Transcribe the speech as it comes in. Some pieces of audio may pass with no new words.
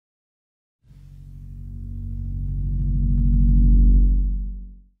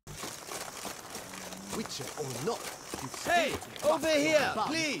creature or not. Hey, over here,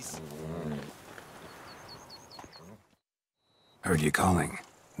 please! Heard you calling.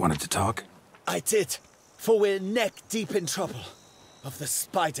 Wanted to talk? I did, for we're neck-deep in trouble. Of the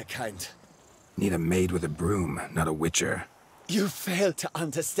spider kind. Need a maid with a broom, not a witcher. You fail to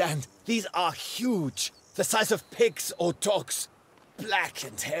understand. These are huge. The size of pigs or dogs. Black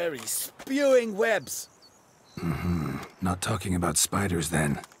and hairy, spewing webs. Not talking about spiders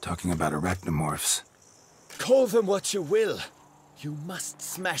then. Talking about arachnomorphs. Call them what you will. You must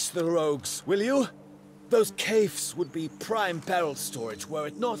smash the rogues, will you? Those caves would be prime barrel storage were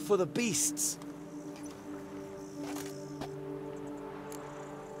it not for the beasts.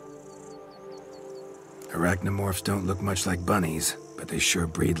 Arachnomorphs don't look much like bunnies, but they sure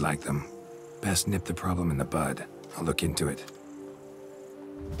breed like them. Best nip the problem in the bud. I'll look into it.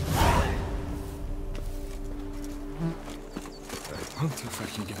 I wonder if I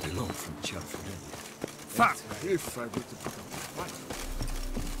can get a loan from Chuchote. Fuck! If I were to put up a fight.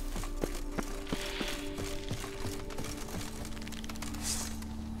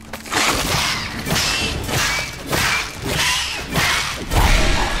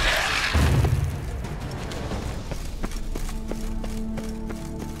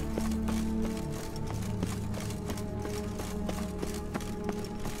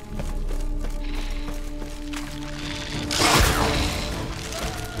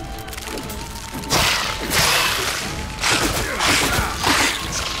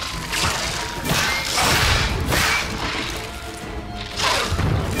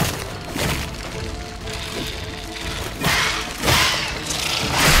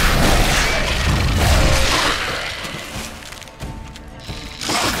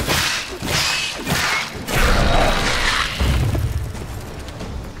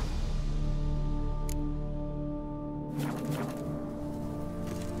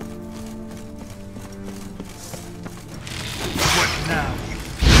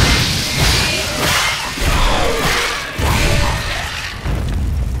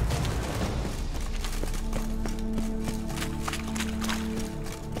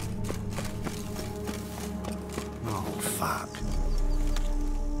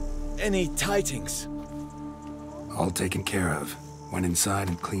 Any tidings? All taken care of. Went inside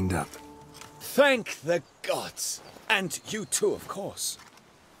and cleaned up. Thank the gods. And you too, of course.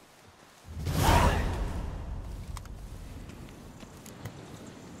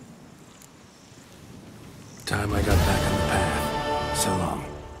 Time I got